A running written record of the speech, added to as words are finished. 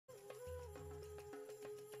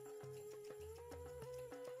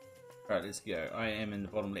Alright, let's go. I am in the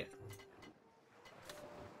bottom left.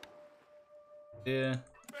 There.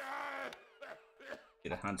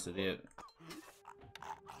 Get a hunter there.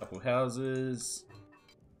 Couple houses.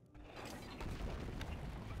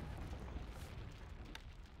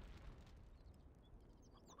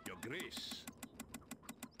 Your Grace.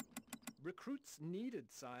 Recruits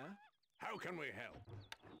needed, sire. How can we help?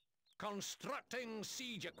 Constructing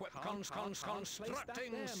siege equipment.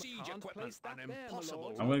 Constructing siege equipment. An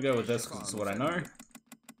impossible. I'm gonna go with this because it's what I know.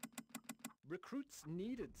 Recruits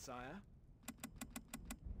needed, sire.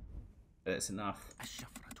 That's enough.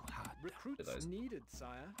 Recruits needed,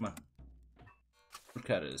 sire. Come on.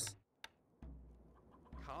 Woodcutters.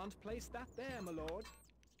 Can't place that there, my lord.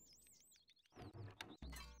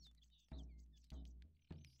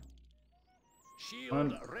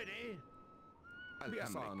 Shield ready.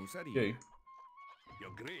 You.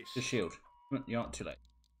 Your Grace. The shield. You aren't too late.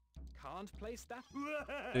 Can't place that.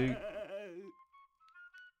 Do.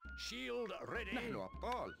 Shield ready.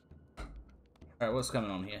 Alright, what's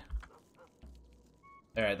going on here?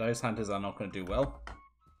 Alright, those hunters are not going to do well.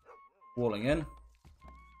 Walling in.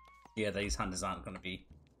 Yeah, these hunters aren't going to be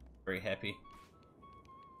very happy.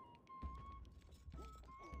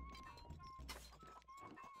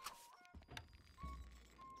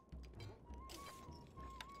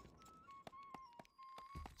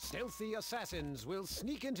 Stealthy assassins will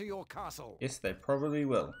sneak into your castle. Yes, they probably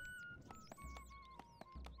will.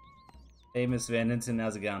 Hey, Miss Van Inten,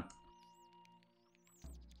 how's it going?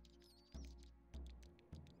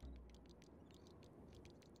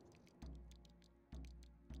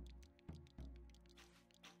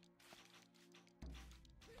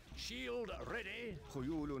 Shield ready.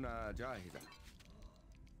 خيولنا جاهزة.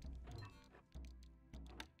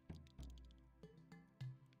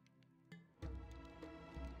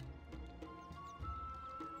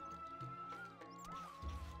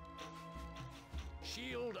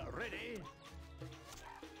 Shield ready.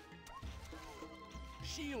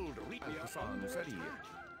 Shield ready. الحصان سريع.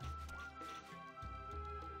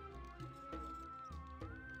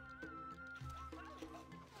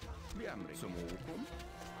 بأمر سموكم.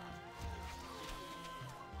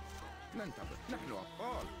 ننتظر. نحن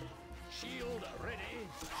أبطال. Shield ready.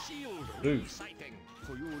 Shield Move. reciting.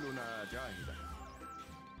 خيولنا جاهزة.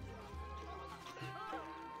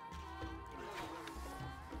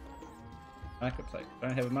 Marketplace.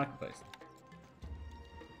 Don't have a marketplace.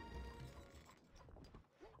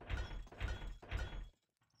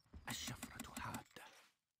 الشفرة حادة.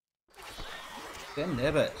 Then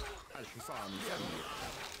never. الحصان سريع.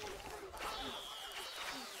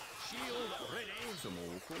 Shield ready.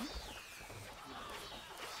 سموكم.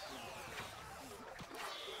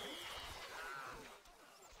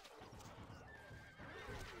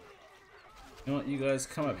 You know what? You guys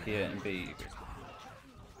come up here and be.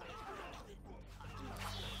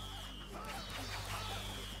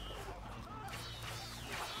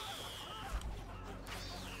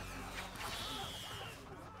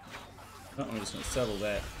 Oh, I'm just going to settle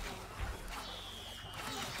that.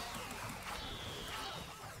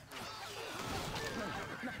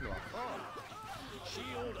 نحن أبطال.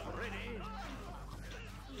 Shield ready.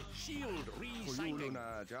 Shield reciting.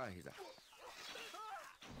 خيولنا جاهزة.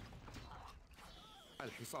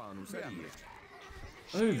 الحصان سريع.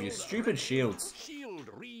 Move, you stupid shields. Shield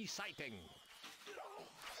reciting.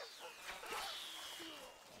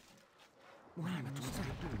 مهمة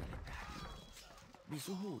مستعدون للتحديد.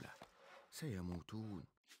 بسهولة سيموتون.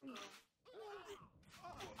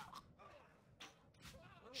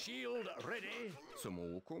 Shield ready.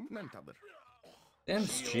 سموكم. ننتظر. Damn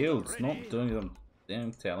shields, not doing them.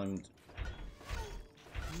 Damn telling.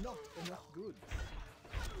 Not enough goods.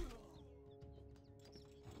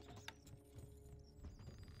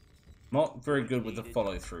 Not very good with the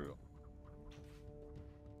follow through.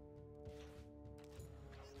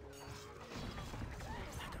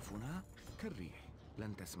 هدفنا كالريح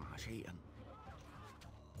لن تسمع شيئا.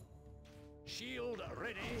 Shield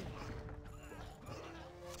ready.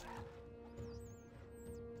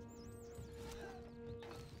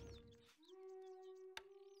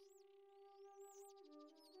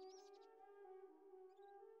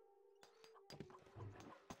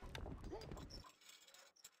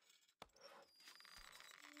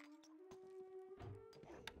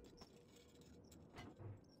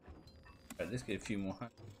 Right, let's get a few more.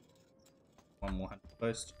 One more hunt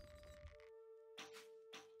post.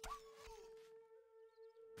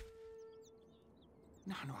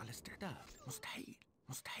 نحن على استعداد. مستحيل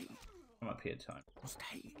مستحيل Come up here, time.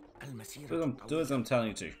 مستحيل. المسيرة Do as I'm telling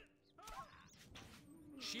you to.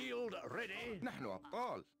 Shield ready. نحن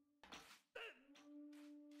أبطال.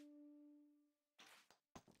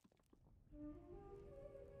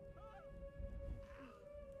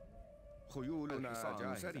 خيولنا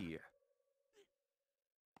سريع.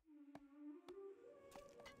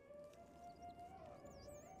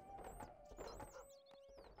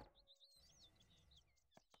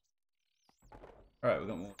 Alright, we've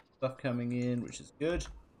got more stuff coming in, which is good.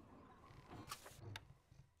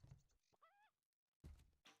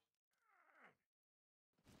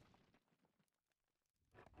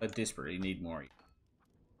 I desperately need more.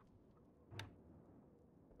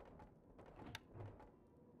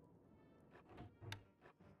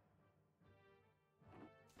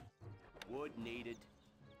 Wood needed.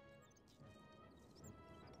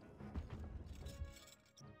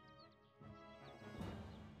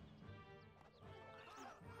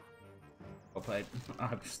 Well played.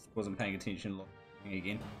 I just wasn't paying attention looking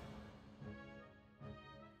again.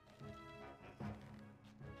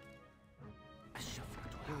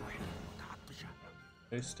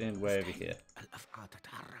 Go stand way over here.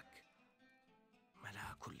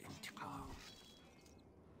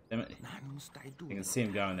 Damn it. You can see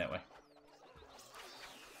him going that way.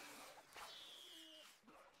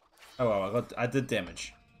 Oh well, I did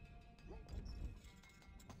damage.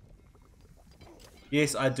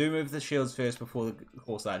 Yes, I do move the shields first before the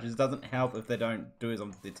horse archers. It doesn't help if they don't do as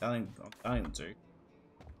I'm telling them to.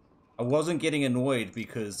 I wasn't getting annoyed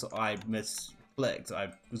because I misclicked.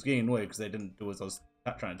 I was getting annoyed because they didn't do as I was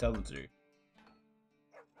trying to tell them to do.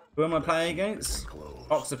 Who am I playing against?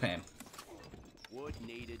 Oxapam. Wood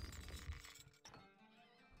needed.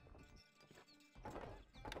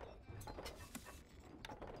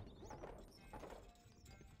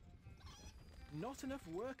 Not enough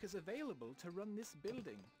workers available to run this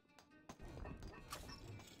building.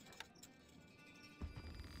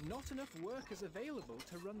 Not enough workers available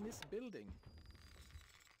to run this building.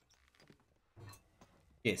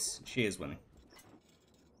 Yes, she is winning.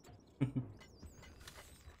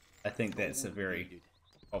 I think that's a very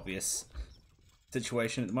obvious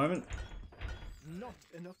situation at the moment. Not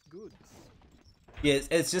enough goods. Yeah,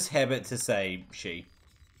 it's just habit to say she.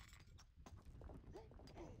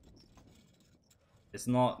 It's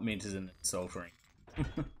not meant as an insult or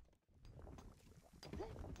anything.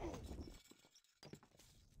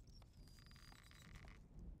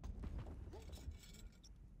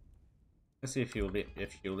 Let's see if she'll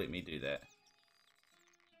let me do that.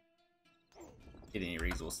 Get any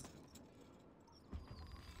resources.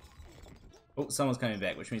 Oh, someone's coming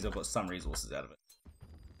back, which means I've got some resources out of it.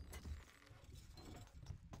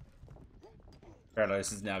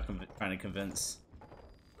 Carlos is now trying to convince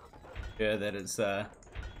her that it's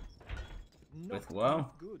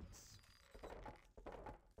worthwhile. Goods.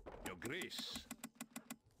 Your Grace.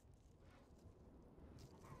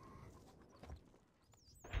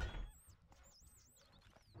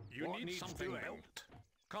 You need something built.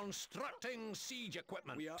 Constructing siege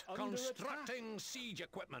equipment. We are under Constructing siege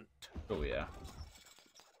equipment. Oh yeah.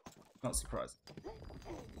 Not surprised.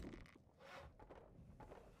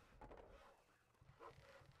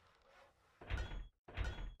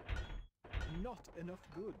 Not enough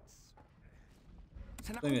goods.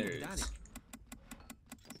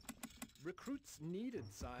 Recruits needed,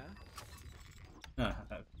 sire.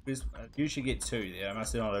 You should get 2 there. I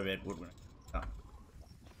must not have had woodwind. Oh.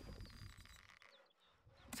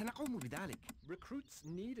 Recruits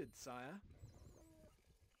needed, sire.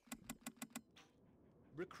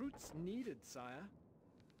 Recruits needed, sire.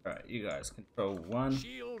 Alright, you guys control 1.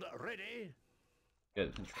 Shield ready.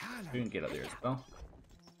 Good, control 2 and get up there as well.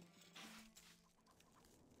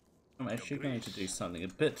 I'm actually going to do something a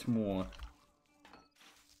bit more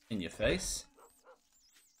in your face.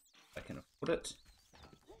 If I can afford it.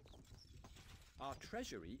 Our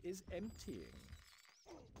treasury is emptying.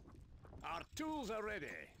 Our tools are ready.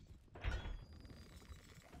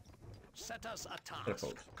 Set us a task.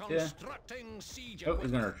 Catapult. Constructing siege Oh,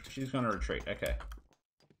 equipment. she's gonna retreat. Okay.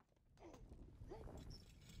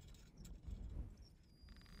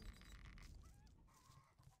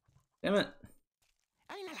 Damn it.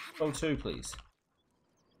 Roll 2, please.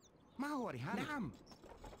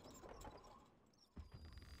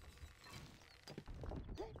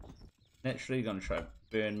 Naturally, gonna try to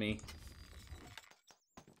burn me.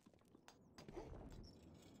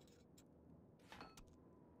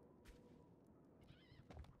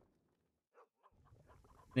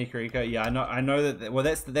 Nikariko, yeah, I know that. Well,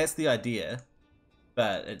 that's the idea,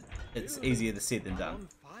 but it's easier said than done. On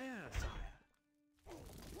fire, sire.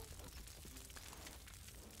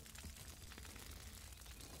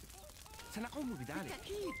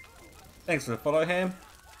 Thanks for the follow, Ham.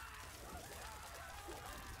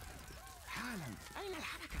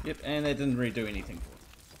 Yep, and they didn't really do anything for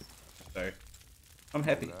it. So, I'm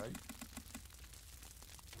happy.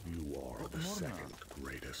 You are the second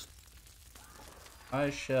greatest. I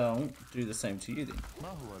shall do the same to you then. ما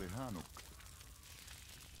هو رهانك؟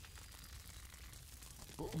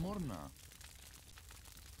 أؤمرنا.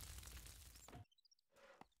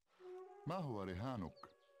 ما هو رهانك؟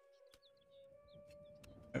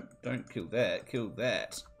 Don't kill that. Kill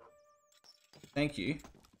that. Thank you.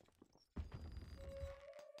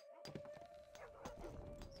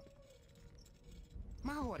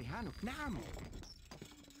 ما هو رهانك؟ نعم.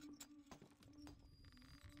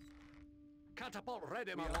 Catapult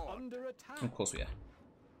ready, my We are lord. under attack. Of course we are.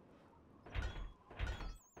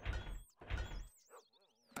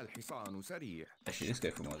 الحصان سريع. Actually, let's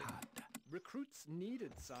go for one of them. Recruits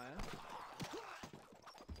needed, sire.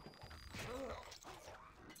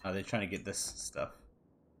 Oh, they're trying to get this stuff.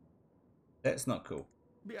 That's not cool.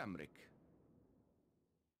 بأمرك.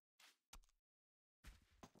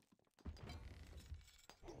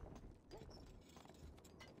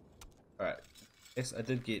 Alright. Yes, I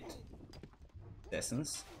did get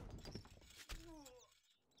assassins.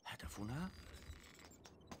 هدفنا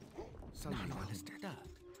نحن على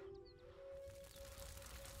استعداد.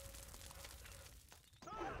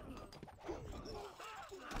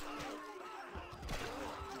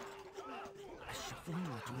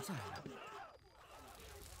 مهمة سهلة.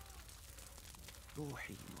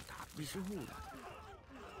 روحي متعب بسهولة.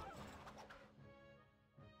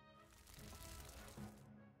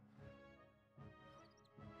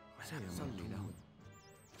 صلي لهم.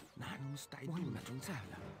 نحن مستعدون. مهمة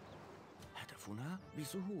سهلة. هدفنا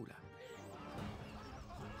بسهولة.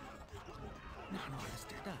 نحن على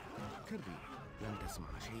استعداد. كالريح لن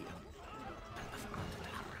تسمع شيئا. الأفكار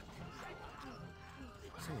تتحرك.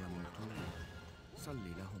 سيموتون.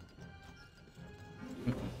 صلي لهم.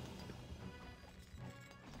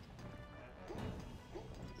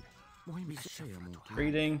 مهم سيموتون.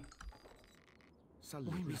 Reading.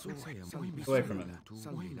 صلي بسهولة. Away from it.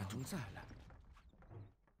 مهمة سهلة.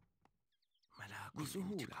 ملاك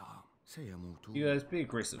بسهولة. سيموتون. You guys be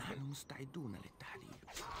aggressive. نحن مستعدون للتحليل.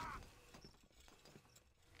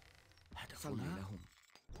 هدفنا لهم.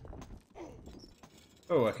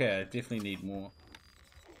 Oh, okay. I definitely need more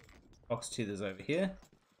ox tethers over here.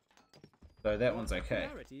 So that one's okay.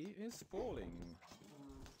 Popularity is falling.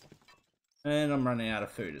 And I'm running out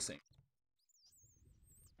of food, it seems.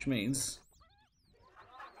 Which means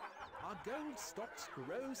Our gold stocks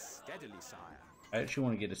grow steadily, sire. I actually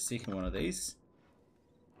want to get a second one of these.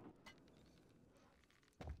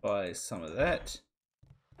 Buy some of that.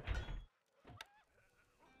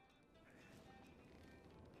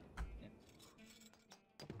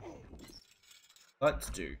 Let's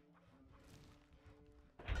do.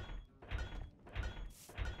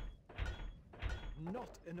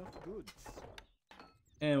 Not enough goods.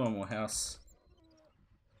 And one more house.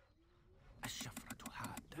 الشفرة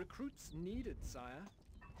حادة. Recruits needed, sire.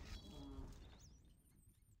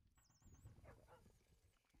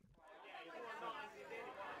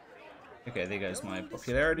 Okay, there goes my Gold is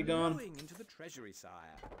popularity gone. flowing into the treasury,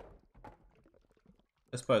 sire.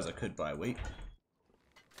 I suppose I could buy wheat.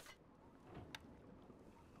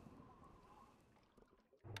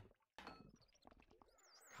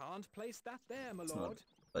 Can't place that there, my It's lord. not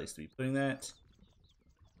a place to be putting that.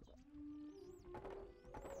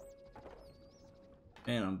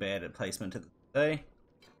 And I'm bad at placement at the day.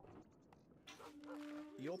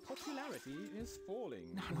 Your popularity is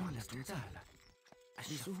falling. نحن على استعداد.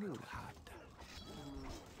 الشفرة حادة.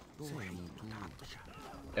 روحي متعطشة.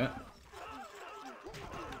 Damn it.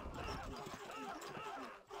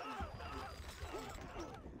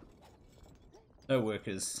 No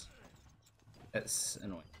workers. That's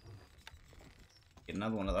annoying. Get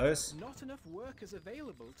another one of those. Not enough workers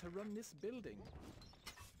available to run this building.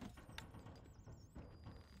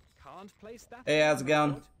 Can't place that. Hey, there, how's it my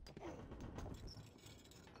going? lord.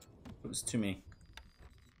 It was to me.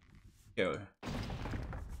 Go.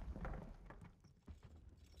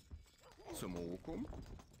 سموكم.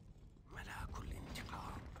 ملاك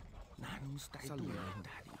الانتقام. نحن مستعدون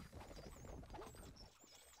للتحليل.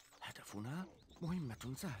 هدفنا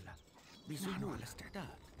مهمة سهلة. نحن على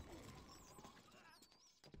استعداد.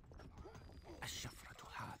 الشفرة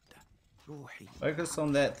حادة. روحي. Focus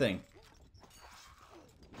on that thing.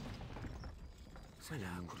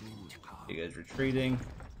 ملاك الانتقام. You guys retreating.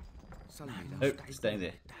 نحن Nope, مستعدون staying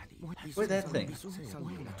there. للتحليل. Where's that thing?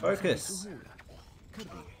 مهمة Focus. بسهولة.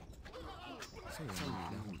 كالريح.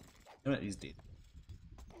 سيموتون. Damn it, he's dead.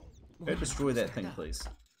 Go destroy that thing, please.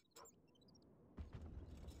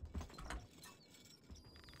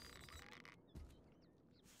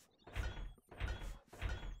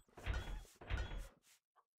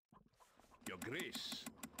 Your grace.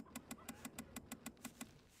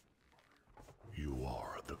 You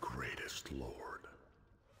are the greatest lord.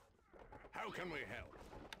 can we help?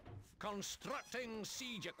 Constructing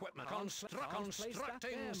siege equipment. Constructing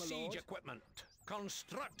siege equipment.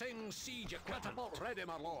 Constructing siege equipment. Catapult ready,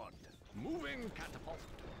 my lord. Moving catapult.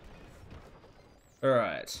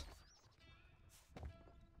 Alright.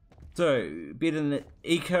 So, better than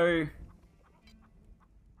eco.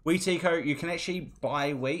 Wheat eco, you can actually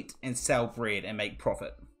buy wheat and sell bread and make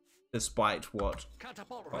profit. Despite what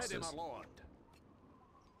Catapult cost ready, is. my lord.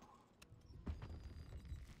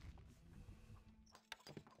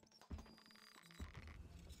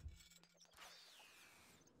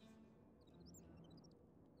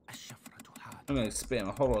 الشفرة حاد. I'm going to spam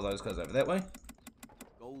a whole lot of those guys over that way.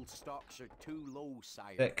 Gold stocks are too low,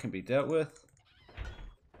 sire. That can be dealt with.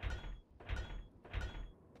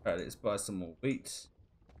 Alright, let's buy some more wheat.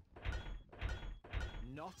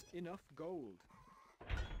 Not enough gold.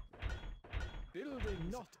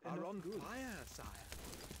 Buildings not are on fire, sire.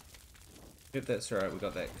 Yep, that's right. We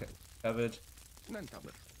got that covered.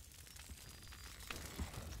 ننتظر.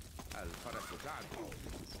 الفرس تعدو.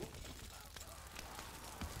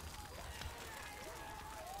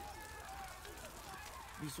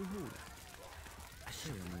 بسهولة.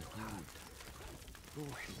 الشيء موجود.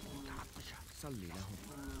 روحي متعطشة. صلي لهم.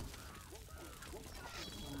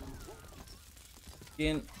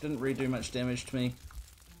 Again, didn't really do much damage to me.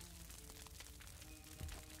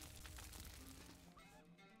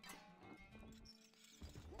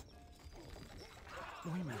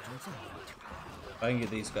 مهمة سهلة. I can get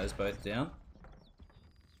these guys both down.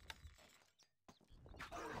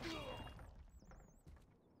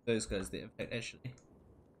 Those guys there, in fact, actually.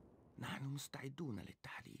 نحن مستعدون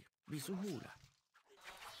للتحريق. بسهولة.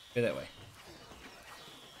 Go that way.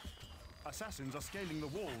 Assassins are scaling the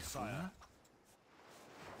walls, sire.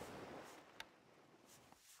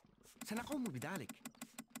 سنقوم بذلك.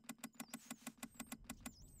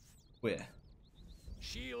 Where?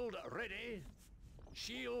 Shield ready.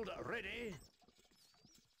 Shield ready.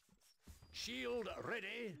 Shield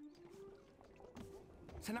ready.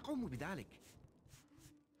 سنقوم بذلك.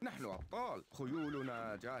 نحن أبطال.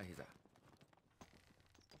 خيولنا جاهزة.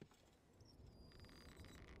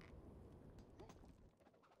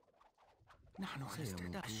 نحن على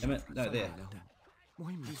استعداد. Damn it, no, there.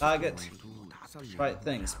 مهمة. Target. صلي. Right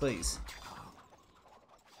things, please.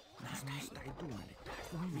 نحن مستعدون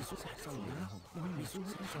للتحريق. مهمة صلي لهم. مهمة صلي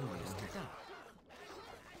لهم.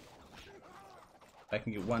 I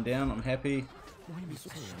can get one down, I'm happy. مهمة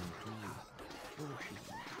موجود. روحي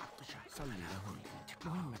متعطشة. صلي لهم.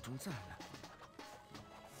 مهمة سهلة.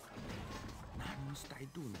 نحن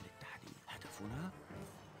مستعدون للتحريق. هدفنا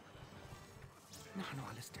نحن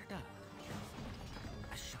على استعداد.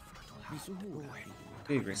 الشفرة بسهولة. روحي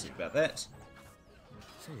Be aggressive about that.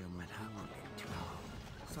 سيمنع الانتباه.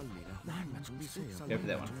 صلي له. مهمة بسهولة. Go for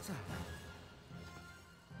that one. سهلة.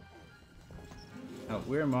 Oh,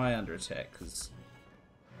 where am I under attack? Because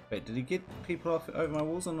wait, did he get people off over my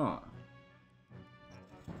walls or not?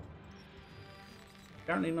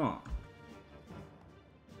 Apparently not.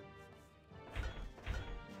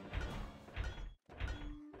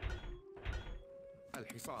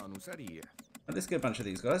 الحصان سريع. Let's get a bunch of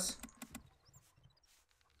these guys.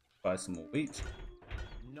 Buy some more wheat.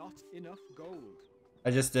 Not enough gold.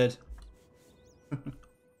 I just did.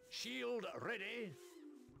 Shield ready.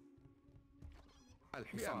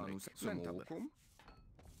 الحصان سموكم.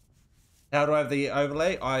 How do I have the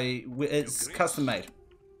overlay? It's custom made.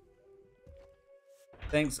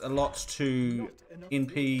 Thanks a lot to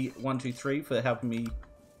NP123 for helping me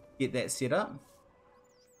get that set up.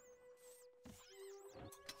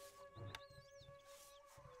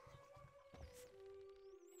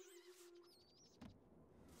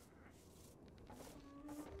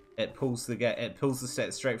 It pulls the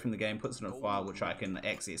stats straight from the game, puts it in a file which I can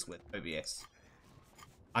access with OBS.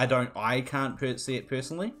 I can't see it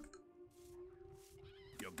personally,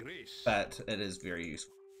 Your grace. but it is very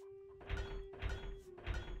useful.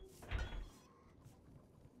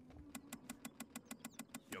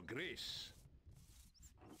 Your grace.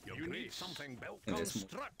 You need something built. And there's more.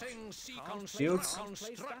 Constructing Shields.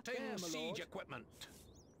 constructing siege equipment.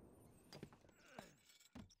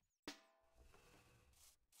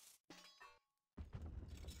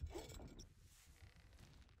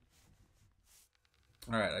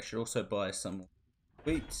 Alright, I should also buy some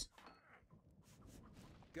wheat.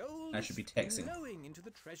 Gold I should be taxing. flowing into the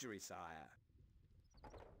treasury, sire.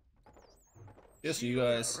 Just you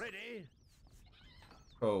guys. Ready.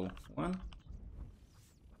 Roll one.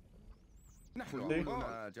 نحن Okay.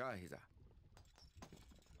 أبطالنا جاهزة.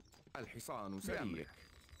 الحصان سريع.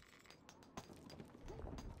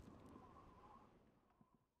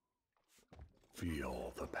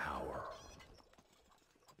 Feel the power.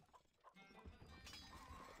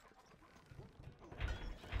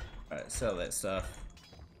 Alright, sell that stuff.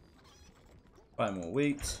 Buy more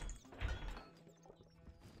wheat.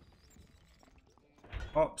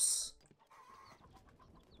 Hops.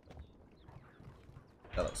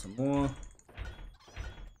 Sell up some more.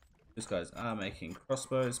 These guys are making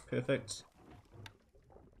crossbows, perfect.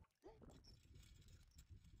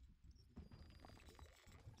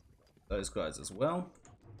 Those guys as well.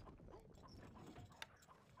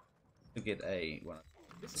 To get a one.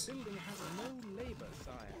 This building has no labor,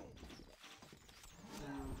 sire.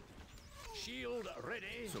 Shield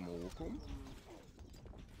ready. سموكم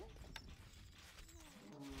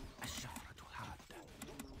الشفرة حادة.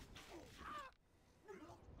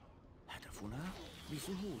 هدفنا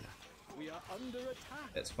بسهولة. We are under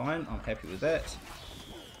attack. That's fine, I'm happy with that.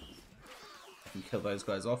 I can kill those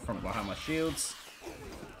guys off from behind my shields.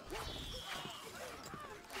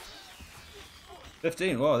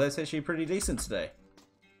 15, wow, that's actually pretty decent today.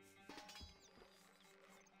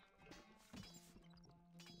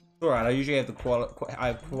 Alright, I usually have the I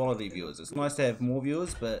have quality viewers. It's nice to have more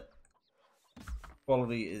viewers, but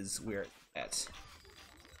quality is where it's at.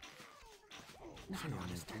 نحن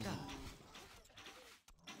على استعداد.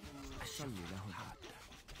 الشل له حادة.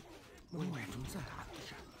 مهمة سهلة.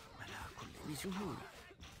 ملاك بسهولة.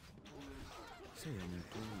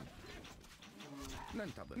 سيموتون.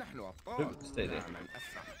 ننتظر نحن أبطال Stay there. نعمل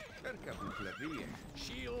أسرع اركبوا مثل الريح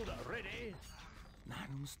Shield ready.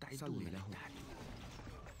 نحن مستعدون للتحدي.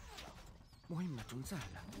 مهمة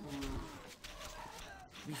سهلة.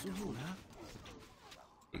 بسهولة.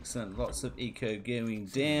 Excellent, lots of eco going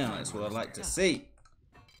down. That's what I like to see.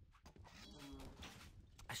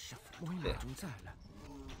 الشفرة مهمة سهلة.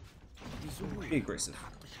 بسهولة. Be aggressive.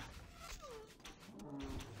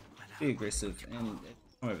 Be aggressive and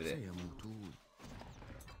come over there. سيموتون.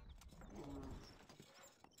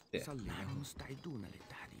 Yeah. نحن مستعدون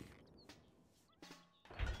للتحدي.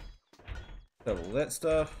 Double that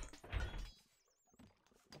stuff.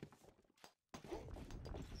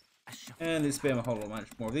 And they spam a whole bunch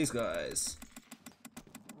more of these guys.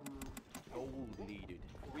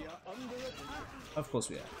 We are under attack. Of course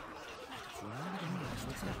we are.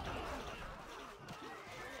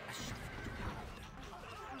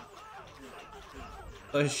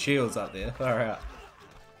 Those shields up there, far out.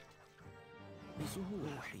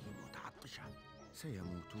 بسهولة. روحي متعطشة.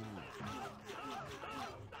 سيموتون.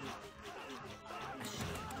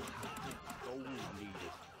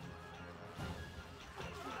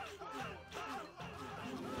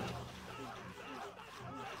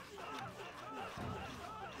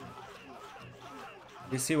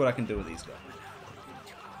 Let's see what I can do with these guys.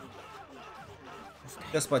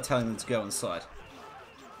 Just by telling them to go inside.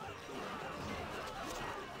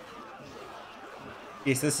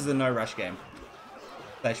 Yes, this is a no rush game.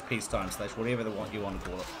 Slash peacetime, slash whatever you want to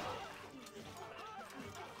call it.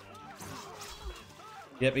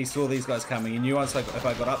 Yep, he saw these guys coming. He knew once if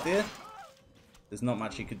I got up there, there's not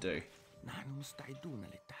much he could do. نحن مستعدون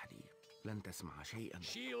للتحديق. لن تسمع شيئا.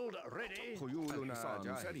 Shield ready. خيولنا الحصان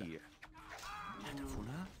جاهزة سريع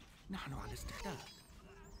هدفنا نحن على استعداد.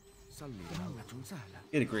 صلي مهمة سهلة.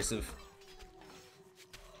 Get aggressive.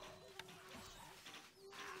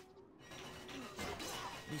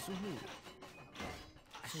 بسهولة.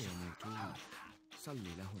 سيموتون.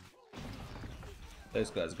 صلي لهم. Those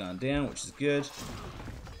guys are going down, which is good.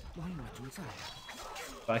 مهمة سهلة.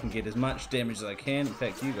 If I can get as much damage as I can. In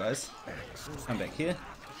fact, you guys, come back here.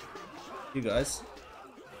 You guys,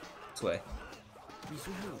 this way.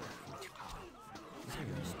 بسهولة.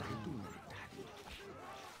 سيستعدون للتحديق.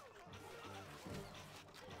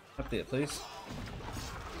 Up there, please.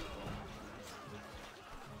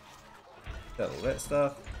 Got all that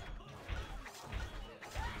stuff.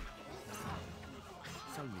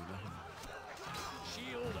 صلي لهم.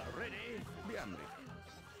 Shield ready. بأمرك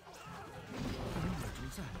مهمة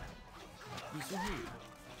سهلة. بسهولة.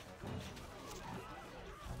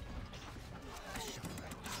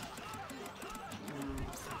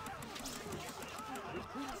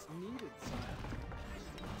 Recruits needed, sire.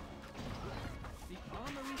 The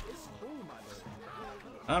armory is full, my lord.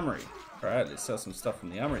 Armory. Alright, let's sell some stuff from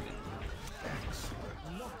the armory then.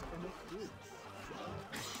 Not enough goods.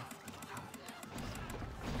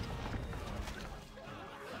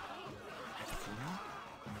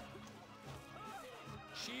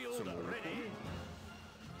 Shield ready.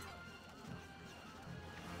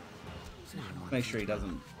 Make sure he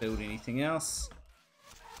doesn't build anything else.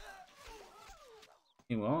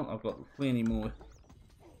 Meanwhile, I've got plenty more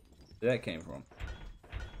where that came from.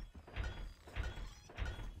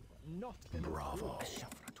 Not enough برافو.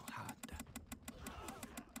 الشفرة حادة.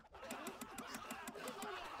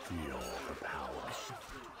 Feel the power.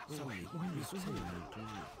 الشفرة. روحي مهمة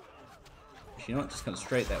سيموتون. Actually, not just come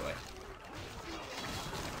straight that way.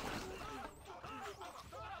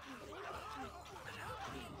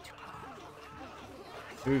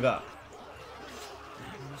 Move up.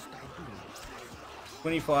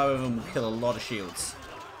 25 of them will kill a lot of shields.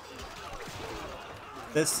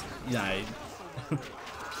 This, you know.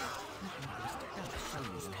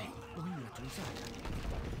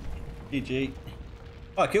 GG.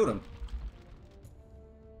 Oh, I killed him.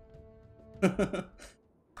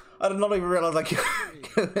 I did not even realize I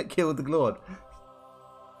killed the Glord.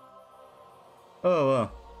 Oh,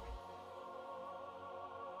 well.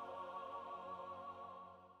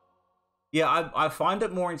 Yeah, I find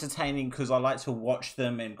it more entertaining because I like to watch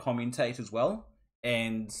them and commentate as well.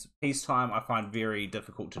 And peacetime, I find very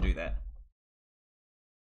difficult to do that.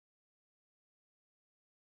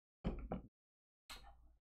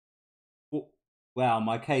 Wow,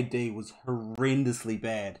 my KD was horrendously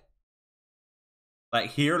bad.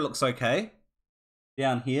 Like here, it looks okay.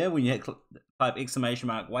 Down here, when you type exclamation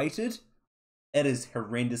mark weighted, it is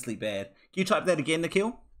horrendously bad. Can you type that again,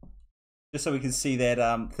 Nikhil? Just so we can see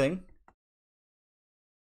that thing.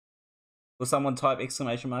 Will someone type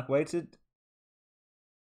exclamation mark weighted?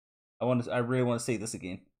 I really want to see this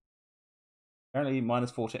again. Apparently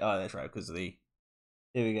minus 14. Oh, that's right, because of the.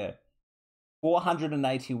 There we go.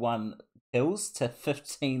 481 kills to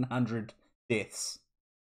 1,500 deaths.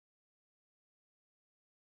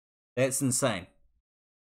 That's insane.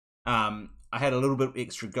 I had a little bit of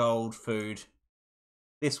extra gold, food,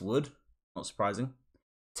 less wood, not surprising.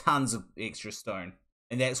 Tons of extra stone,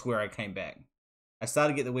 and that's where I came back. I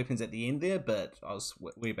started to get the weapons at the end there, but I was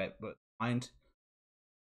way back behind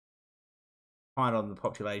on the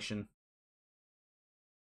population.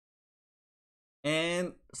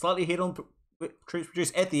 And slightly ahead on troops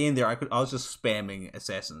produced. At the end there, I was just spamming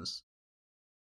assassins.